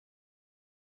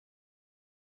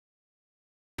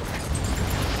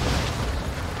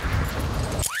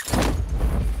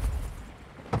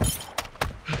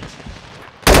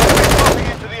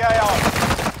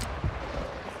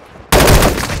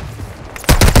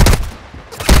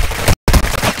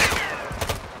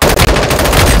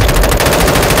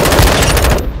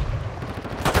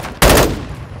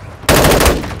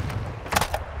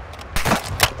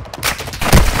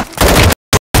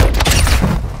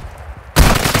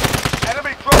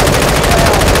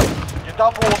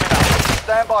Done warming up.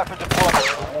 Stand by for deployment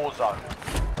to the war zone.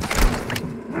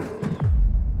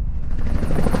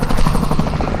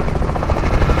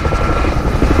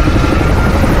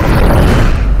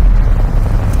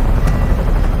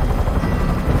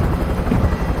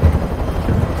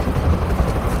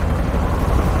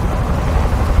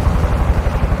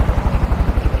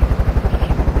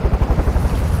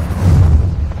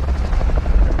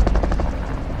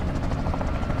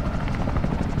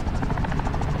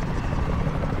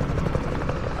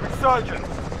 Surgeons.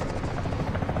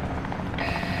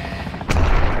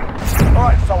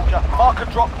 Alright, soldier. Mark a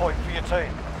drop point for your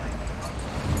team.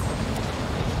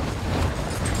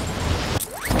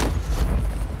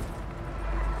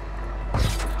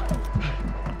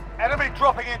 Enemy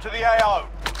dropping into the AO.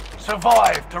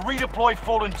 Survive to redeploy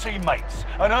fallen teammates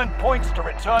and earn points to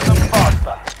return them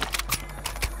faster.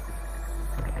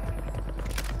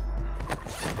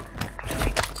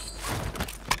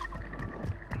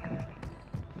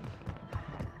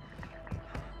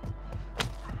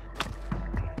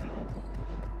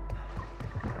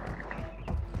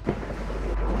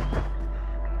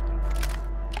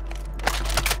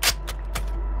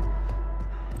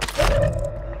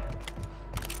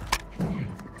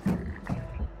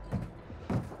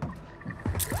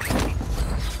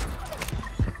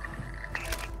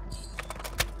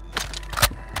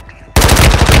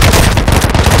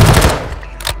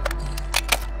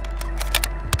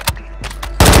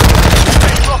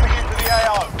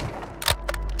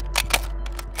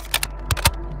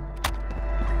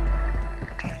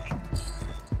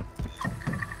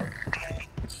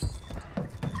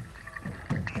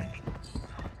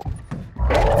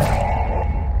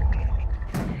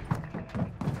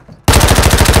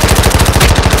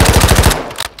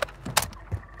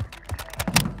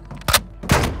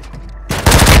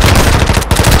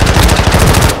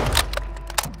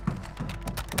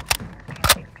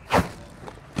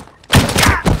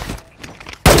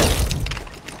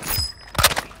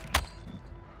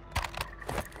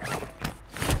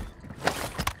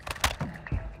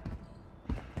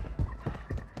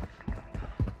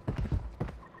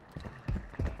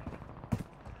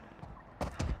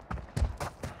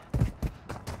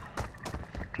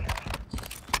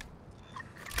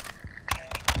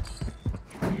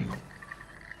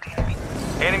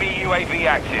 Enemy UAV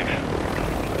active.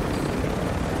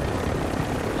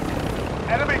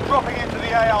 Enemy dropping into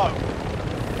the AO.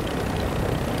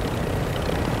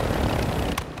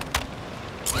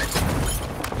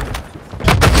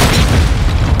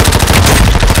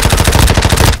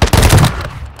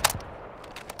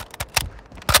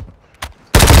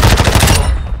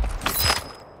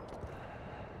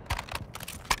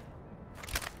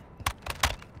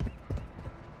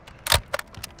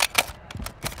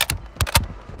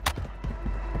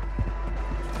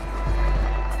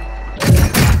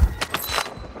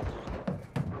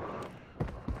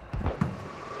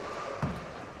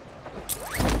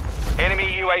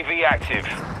 Enemy UAV active.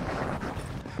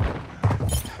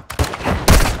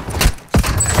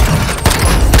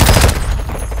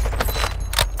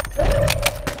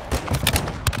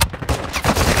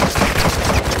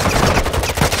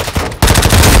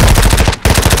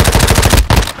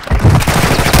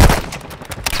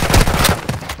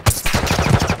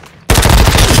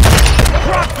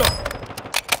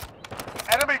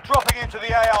 Enemy dropping into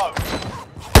the AO.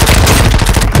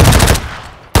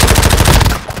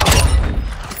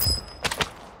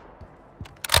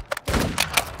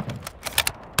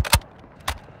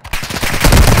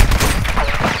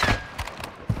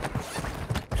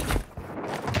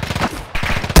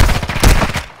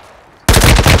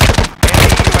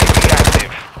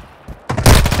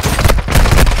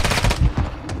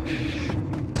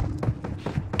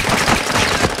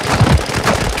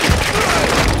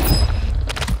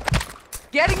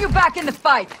 Getting you back in the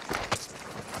fight.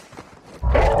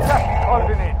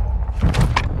 Closing in.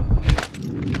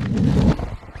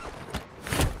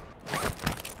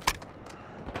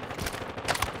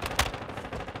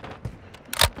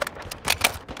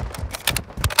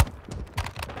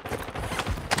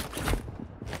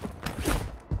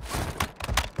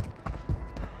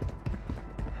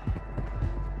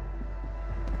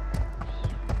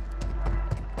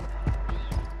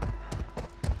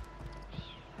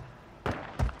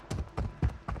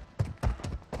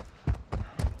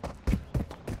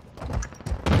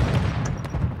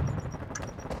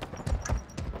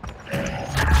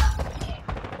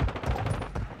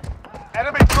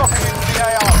 Enemy dropping into the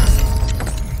AO.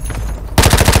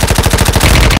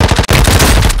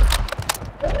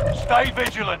 Stay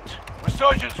vigilant.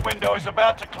 Resurgence window is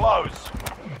about to close.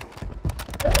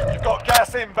 You've got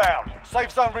gas inbound.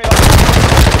 Safe zone relocated.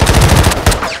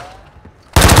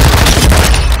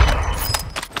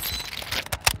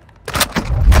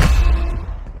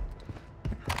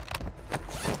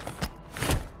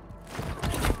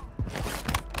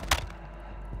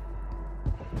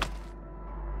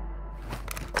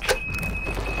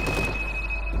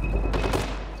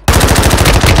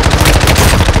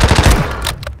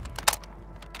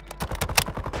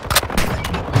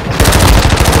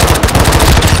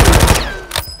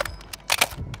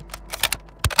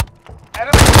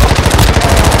 Enemy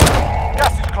dropping.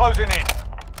 Gas is closing in.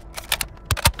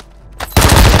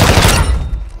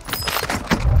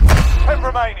 10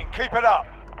 remaining. Keep it up.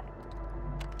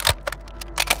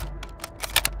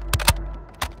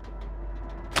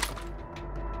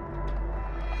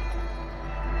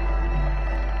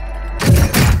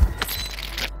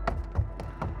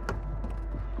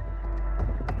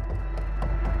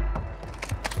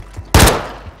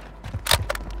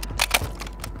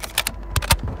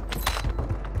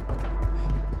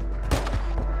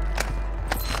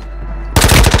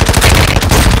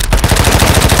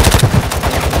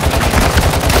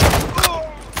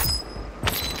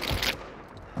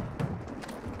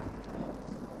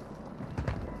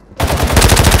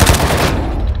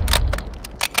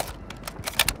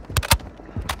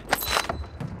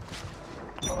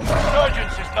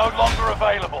 Resurgence is no longer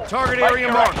available. Target Make area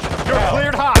your marked. actions You're count.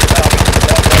 cleared hot.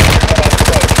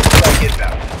 Get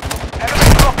that.